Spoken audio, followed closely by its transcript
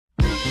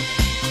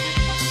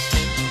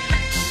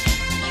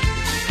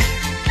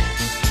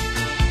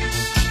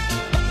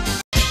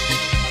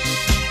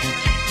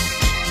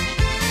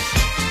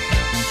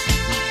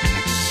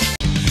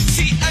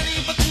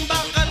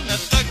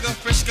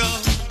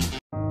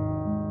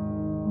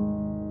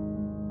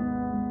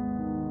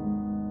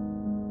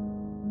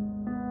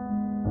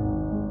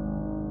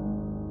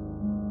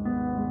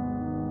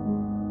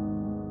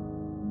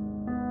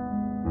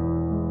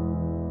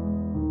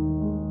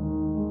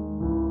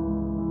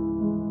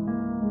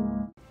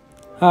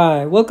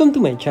Hi, welcome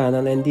to my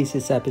channel, and this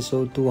is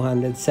episode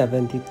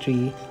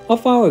 273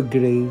 of our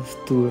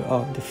Gravetour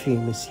of the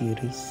famous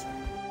series.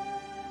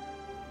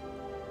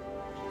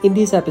 In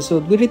this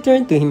episode, we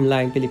return to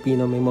Himlayang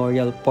Pilipino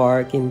Memorial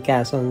Park in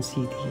Quezon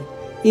City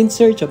in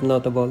search of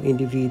notable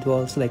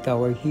individuals like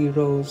our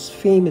heroes,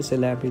 famous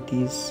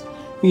celebrities,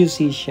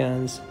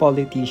 musicians,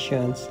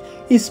 politicians,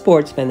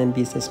 sportsmen and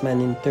businessmen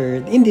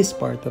interred in this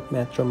part of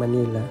Metro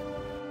Manila.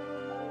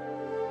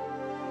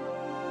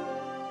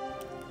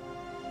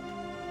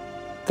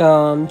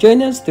 Come,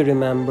 join us to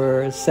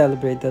remember,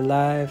 celebrate the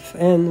life,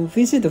 and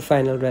visit the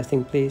final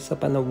resting place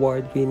of an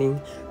award-winning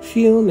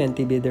film and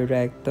TV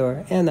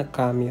director and a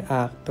cameo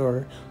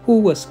actor who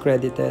was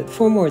credited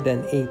for more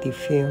than 80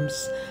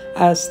 films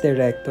as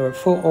director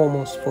for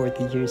almost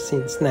 40 years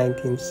since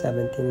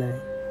 1979.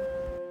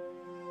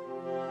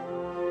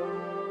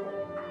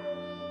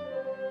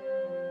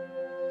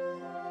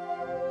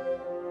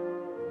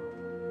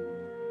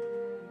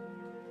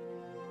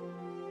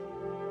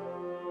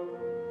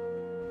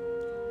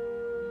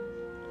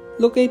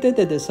 Located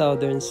at the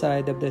southern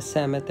side of the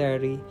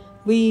cemetery,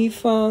 we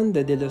found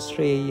the Delos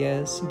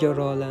Reyes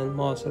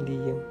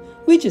Mausoleum,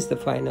 which is the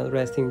final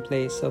resting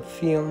place of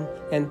film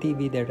and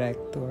TV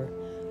director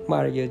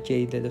Maryo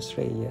Delos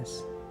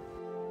Reyes.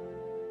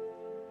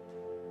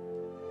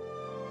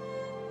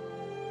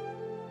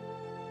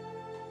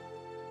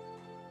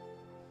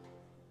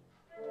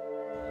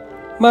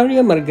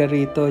 Maria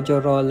Margarito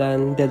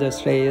Jorolan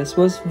Delos Reyes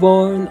was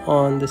born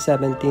on the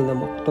 17th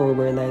of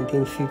October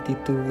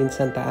 1952 in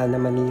Santa Ana,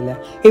 Manila.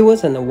 He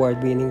was an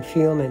award-winning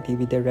film and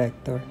TV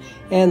director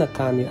and a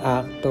cameo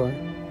actor.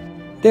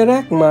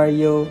 Direct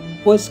Maryo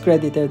was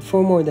credited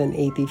for more than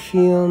 80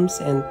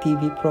 films and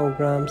TV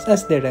programs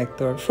as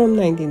director from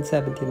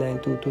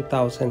 1979 to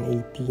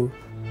 2018.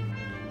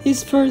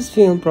 His first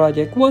film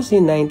project was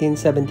in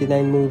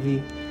 1979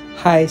 movie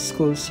High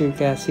School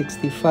Circa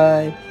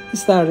 65,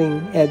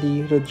 starring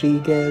Eddie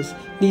Rodriguez,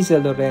 Liza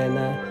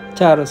Lorena,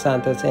 Charo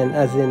Santos, and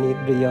Azenit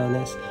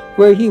Briones,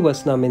 where he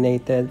was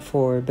nominated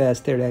for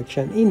Best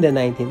Direction in the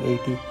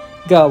 1980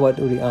 Gawad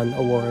Urian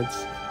Awards.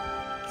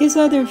 His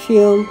other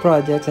film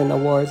projects and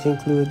awards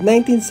include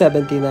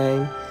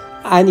 1979,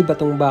 Ani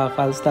Batong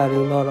Bakal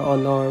starring Nora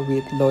Honor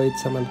with Lloyd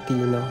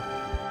Samantino,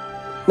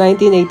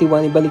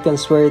 1981, Ibalik ang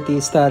Swerte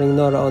starring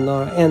Nora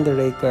Honor and the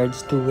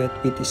Records duet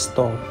with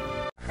Storm.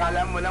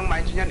 Akala mo lang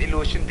mansion yan,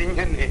 illusion din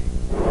yan eh.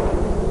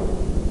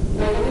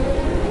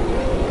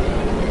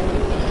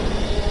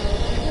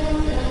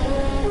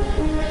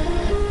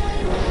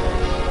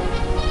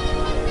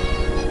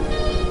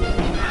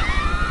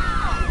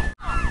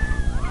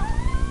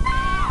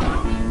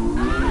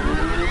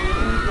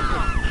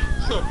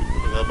 Sabi ko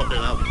na nga ba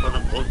kailangan pa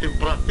ng konting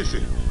practice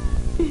eh.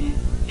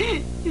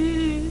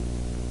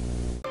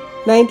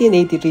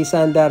 1983,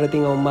 Saan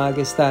Darating ang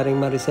Umaga starring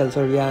Maricel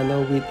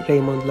Soriano with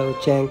Raymond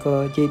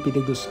Lauchenko, JP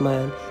De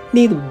Guzman,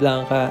 Nido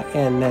Blanca,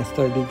 and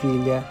Nestor De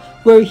Villa,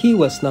 where he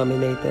was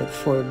nominated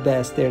for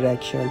Best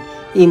Direction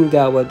in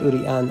Gawad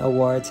Urian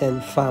Awards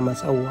and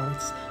FAMAS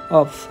Awards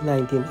of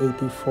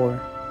 1984.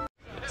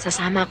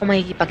 Sasama ako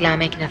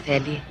makikipaglamay kina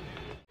Feli.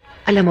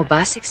 Alam mo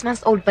ba, 6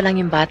 months old pa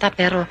lang yung bata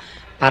pero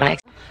parang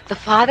the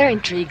father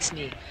intrigues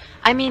me.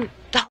 I mean,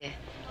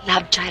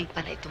 love child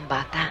pala itong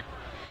bata.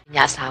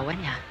 Niya asawa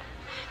niya.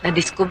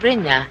 Nadiskubre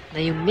niya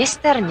na yung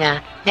mister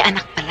niya may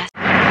anak pala.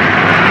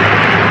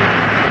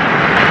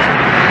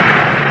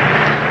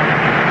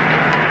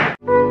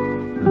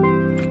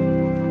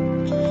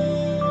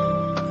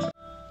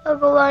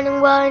 Pagawa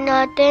ng bahay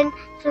natin,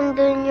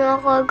 sundan niyo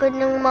ako agad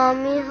ng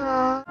mami,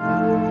 ha?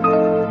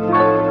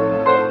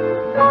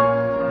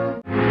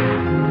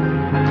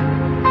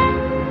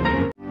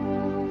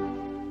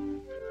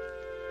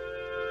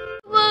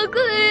 Huwag ko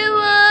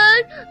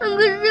iwan! Ang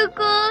gusto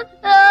ko,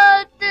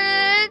 ate!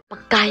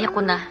 Magkaya ko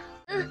na.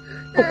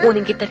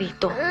 Kukunin kita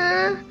rito.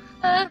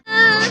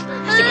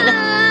 Sige na.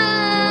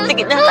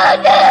 Sige na.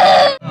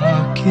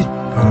 Bakit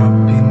pa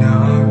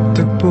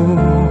pinagtagpo?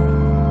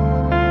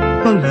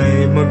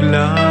 Malay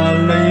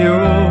maglalayo.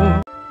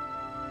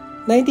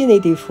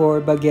 1984,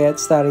 Baguette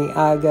starring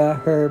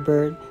Aga,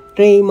 Herbert,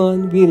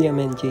 Raymond,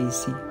 William, and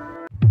JC.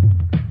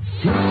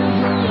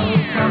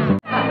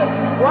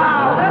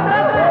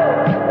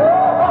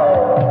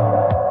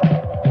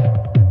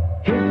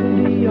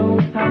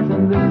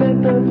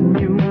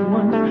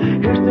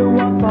 Here's the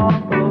walk off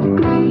of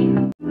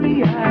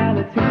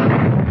reality.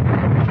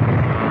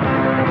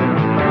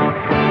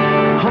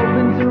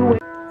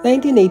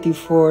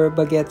 1984,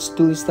 Baguettes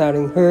 2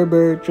 starring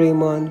Herbert,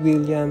 Raymond,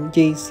 William,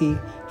 JC,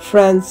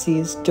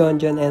 Francis, John,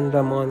 and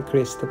Ramon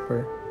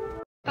Christopher.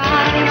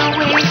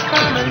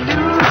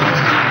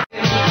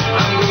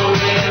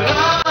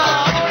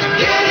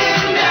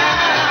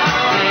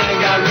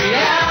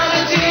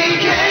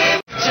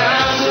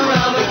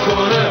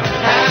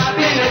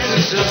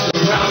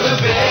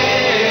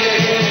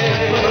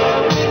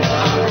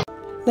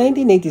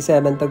 In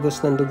 1987,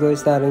 Tagos ng Dugo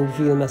starring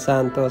Vilma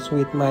Santos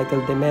with Michael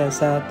De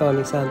Mesa,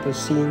 Tony Santos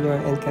Sr.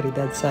 and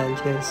Caridad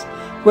Sanchez,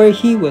 where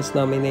he was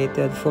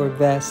nominated for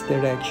Best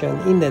Direction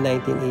in the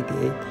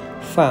 1988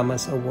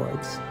 FAMAS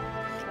Awards.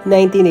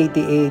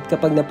 1988,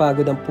 Kapag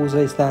Napagod ang Puso,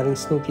 starring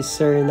Snooki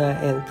Serna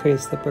and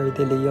Christopher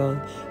De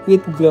Leon with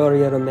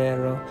Gloria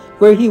Romero,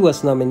 where he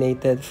was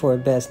nominated for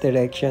Best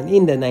Direction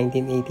in the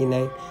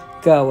 1989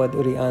 Gawad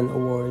Urian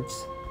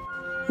Awards.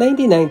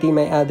 1990,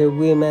 My Other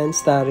Women,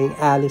 starring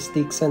Alice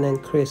Dixon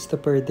and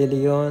Christopher De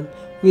Leon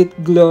with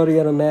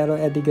Gloria Romero,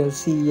 Eddie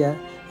Garcia,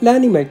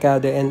 Lani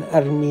Mercado, and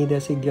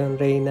Armida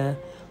Siglion Reyna,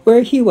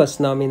 where he was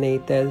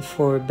nominated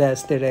for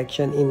Best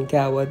Direction in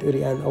Gawad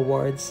Urian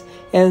Awards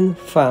and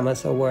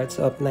FAMAS Awards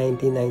of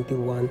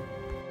 1991.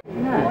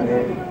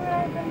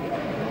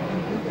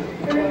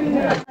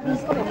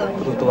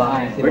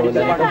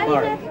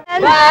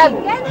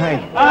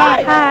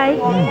 Hi.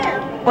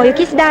 Oh, you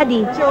kiss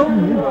Daddy.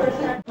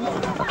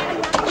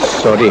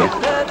 Sorry.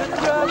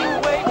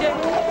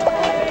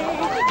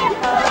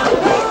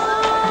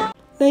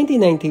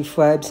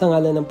 1995, Sa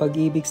Ngalan ng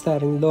Pag-ibig,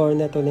 starring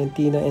Lorna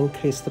Tolentino and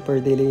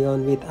Christopher De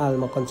Leon with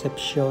Alma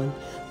Concepcion,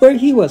 where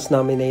he was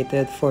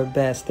nominated for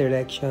Best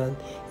Direction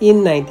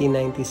in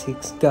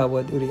 1996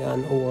 Gawad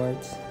Urian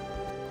Awards.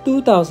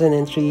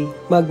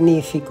 2003,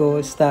 Magnifico,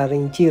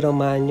 starring Giro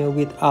Magno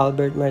with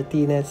Albert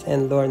Martinez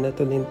and Lorna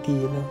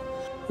Tolentino,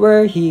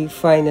 where he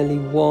finally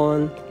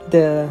won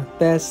the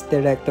Best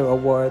Director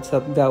Awards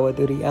of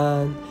Gawad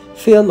Urian,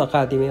 Film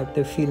Academy of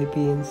the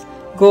Philippines,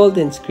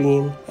 Golden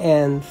Screen,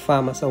 and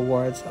FAMAS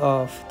Awards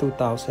of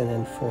 2004.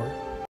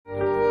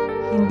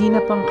 Hindi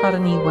na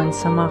pangkaraniwan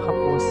sa mga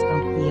kapos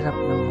ang hirap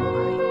ng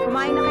buhay.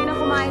 Kumain na kayo ng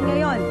kumain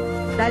ngayon.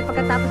 Dahil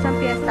pagkatapos ng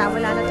piyesta,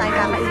 wala na tayong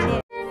kakainin.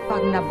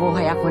 Pag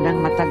nabuhay ako ng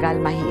matagal,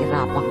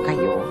 mahihirapan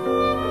kayo.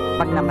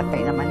 Pag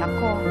namatay naman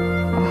ako,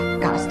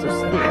 gastos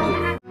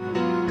din.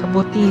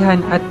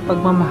 Kabutihan at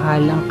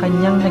pagmamahal ang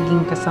kanyang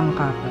naging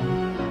kasangkapan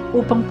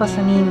upang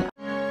pasanin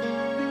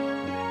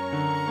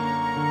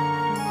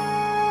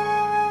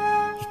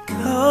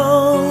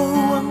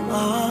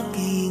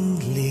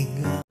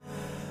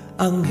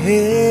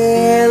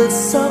Anghel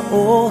sa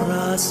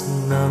oras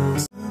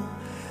ng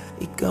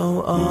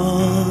ikaw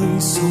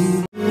ang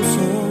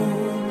sumusong,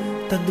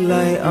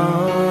 taglay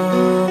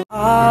ang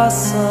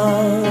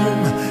asang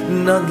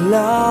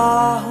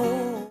naglaho.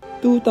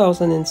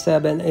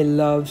 2007, A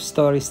Love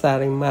Story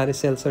starring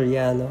Maricel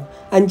Soriano,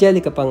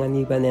 Angelica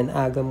Panganiban, and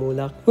Aga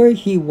Mulak, where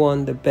he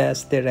won the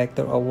Best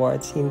Director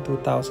Awards in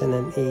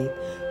 2008,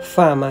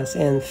 FAMAS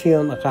and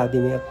Film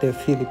Academy of the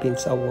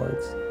Philippines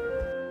Awards.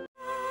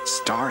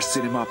 Star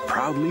Cinema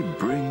proudly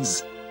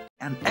brings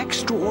an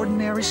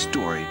extraordinary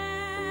story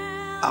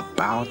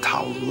about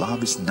how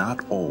love is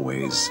not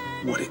always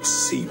what it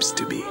seems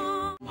to be.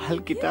 Mahal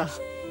kita.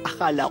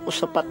 Akala ko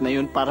sapat na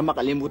yun para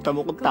makalimutan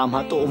mo kung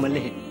tama to o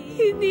mali.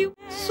 Hindi.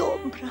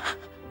 Sobra.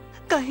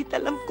 Kahit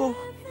alam ko,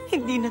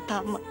 hindi na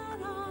tama.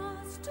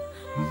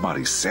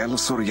 Maricel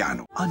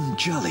Soriano,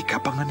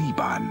 Angelica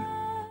Panganiban,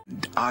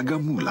 and Aga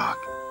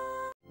Mulak.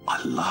 A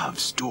Love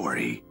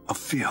Story, a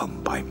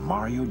film by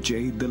Maryo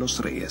Delos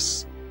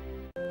Reyes.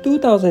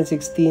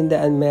 2016, The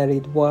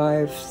Unmarried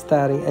Wife,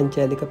 starring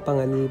Angelica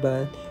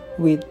Panganiban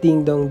with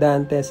Ding Dong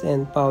Dantes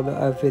and Paolo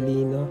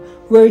Avellino,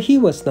 where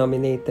he was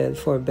nominated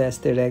for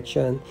Best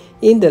Direction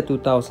in the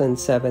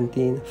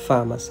 2017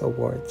 FAMAS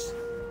Awards.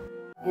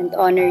 And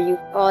honor you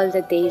all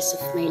the days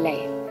of my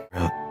life.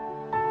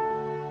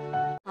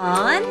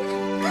 On?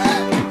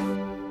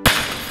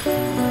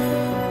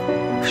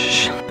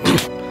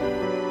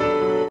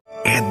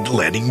 And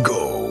letting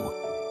go.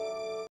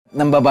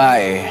 Ng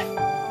babae,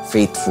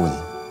 faithful.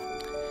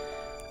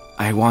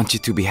 I want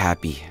you to be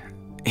happy.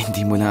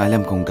 Hindi mo lang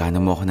alam kung gaano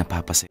mo ako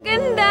napapasaya.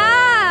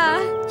 Ganda!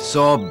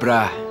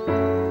 Sobra!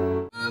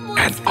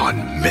 An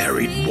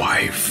Unmarried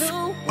Wife,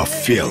 a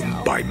film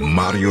by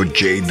Maryo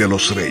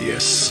Delos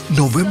Reyes,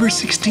 November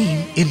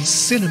 16 in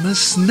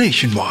cinemas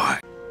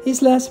nationwide.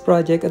 His last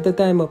project at the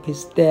time of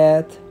his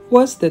death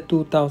was the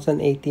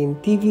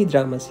 2018 TV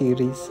drama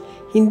series,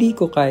 Hindi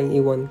Ko Kayang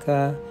Iwan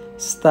Ka,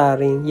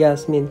 starring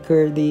Yasmin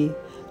Curdy,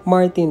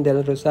 Martin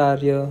Del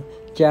Rosario,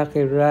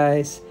 Jackie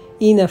Rice,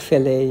 Ina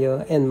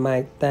Feleo, and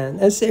Mike Tan,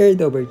 as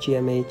aired over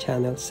GMA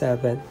Channel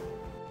 7.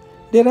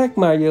 Direk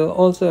Maryo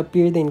also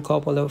appeared in a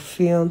couple of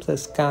films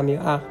as cameo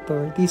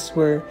actor. These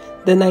were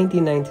the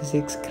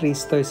 1996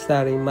 Cristo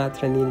starring Matt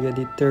Ranillo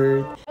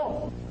III.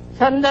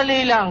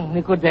 Sandali lang,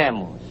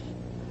 Nicodemus.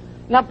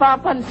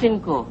 Napapansin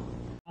ko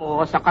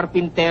mo sa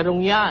karpinterong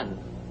yan.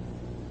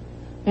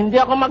 Hindi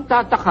ako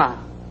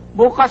magtataka.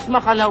 Bukas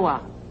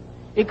makalawa,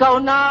 ikaw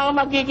na ang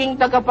magiging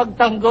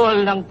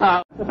tagapagtanggol ng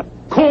tao.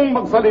 Kung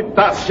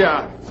magsalita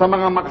siya sa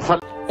mga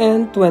makasal.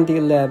 And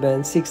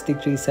 2011, 6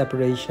 Degree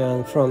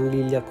Separation from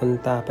Lilia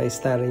Contapay,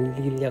 starring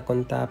Lilia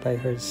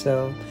Contapay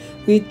herself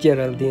with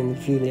Geraldine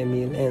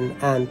Villamil and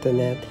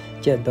Antoinette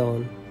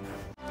Jadon.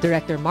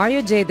 Director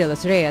Maryo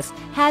Delos Reyes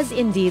has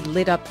indeed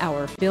lit up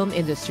our film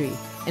industry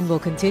and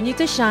will continue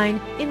to shine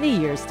in the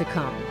years to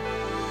come.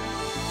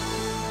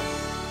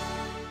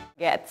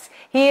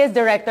 He is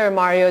Director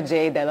Maryo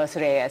Delos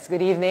Reyes.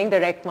 Good evening,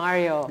 Direct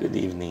Mario. Good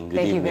evening.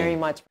 Thank you very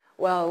much.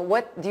 Well,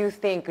 what do you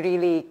think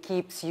really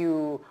keeps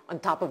you on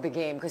top of the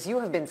game? Because you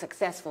have been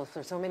successful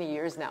for so many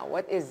years now.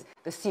 What is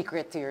the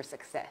secret to your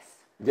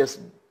success? Just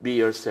be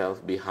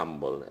yourself, be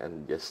humble,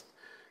 and just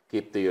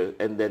keep to your,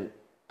 and then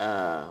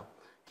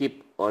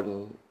keep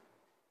on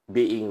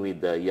being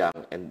with the young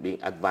and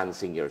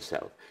advancing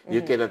yourself.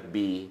 You cannot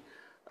be,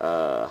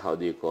 how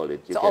do you call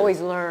it? To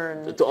always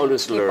learn. To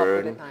always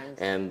learn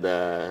and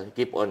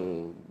keep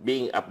on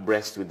being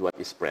abreast with what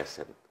is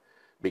present,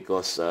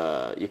 because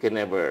you can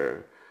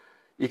never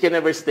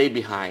stay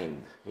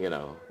behind, you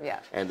know. Yeah.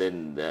 And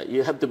then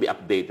you have to be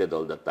updated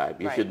all the time.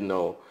 You should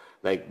know,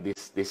 like,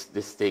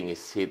 this thing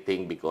is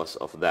hitting because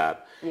of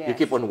that. Yes. You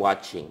keep on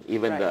watching,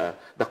 even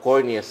the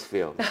corniest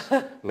films,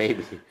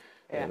 maybe,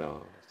 you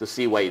know, to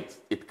see why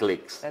it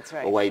clicks. That's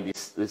right. Or why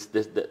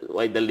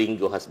why the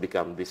lingo has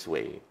become this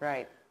way.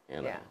 Right. You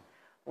know? Yeah.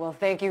 Well,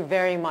 thank you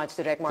very much,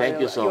 Direk Maryo. Thank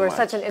you so much. You are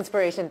such an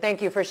inspiration.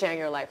 Thank you for sharing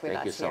your life with us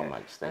Thank you so here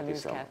much. Thank on you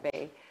News so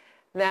Cafe.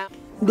 Now,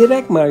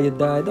 Direk Maryo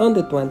died on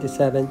the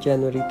 27th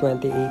January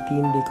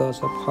 2018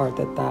 because of heart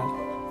attack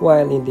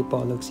while in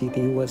Dipolog City.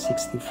 He was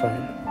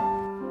 65.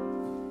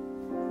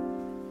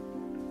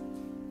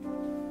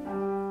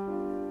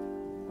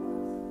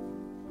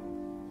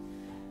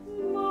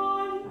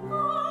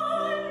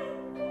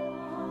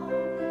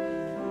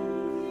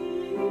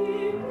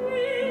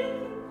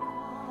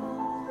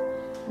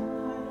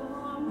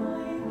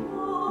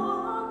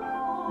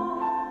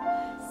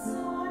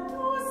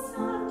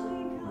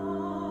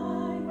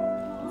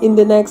 In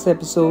the next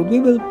episode,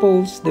 we will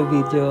post the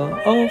video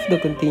of the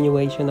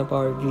continuation of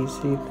our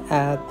visit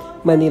at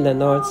Manila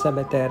North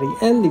Cemetery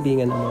and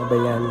Libingan ng mga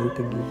Bayaning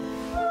Taguig.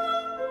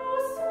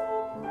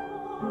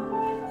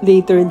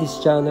 Later in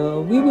this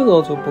channel, we will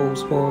also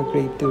post more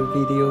Gravetour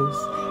videos,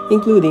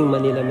 including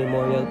Manila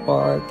Memorial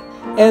Park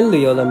and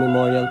Loyola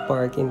Memorial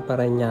Park in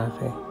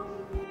Parañaque.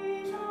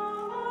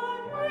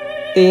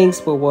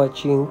 Thanks for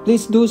watching.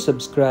 Please do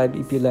subscribe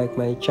if you like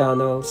my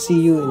channel. See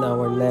you in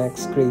our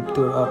next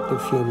Gravetour of the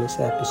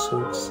famous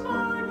episodes.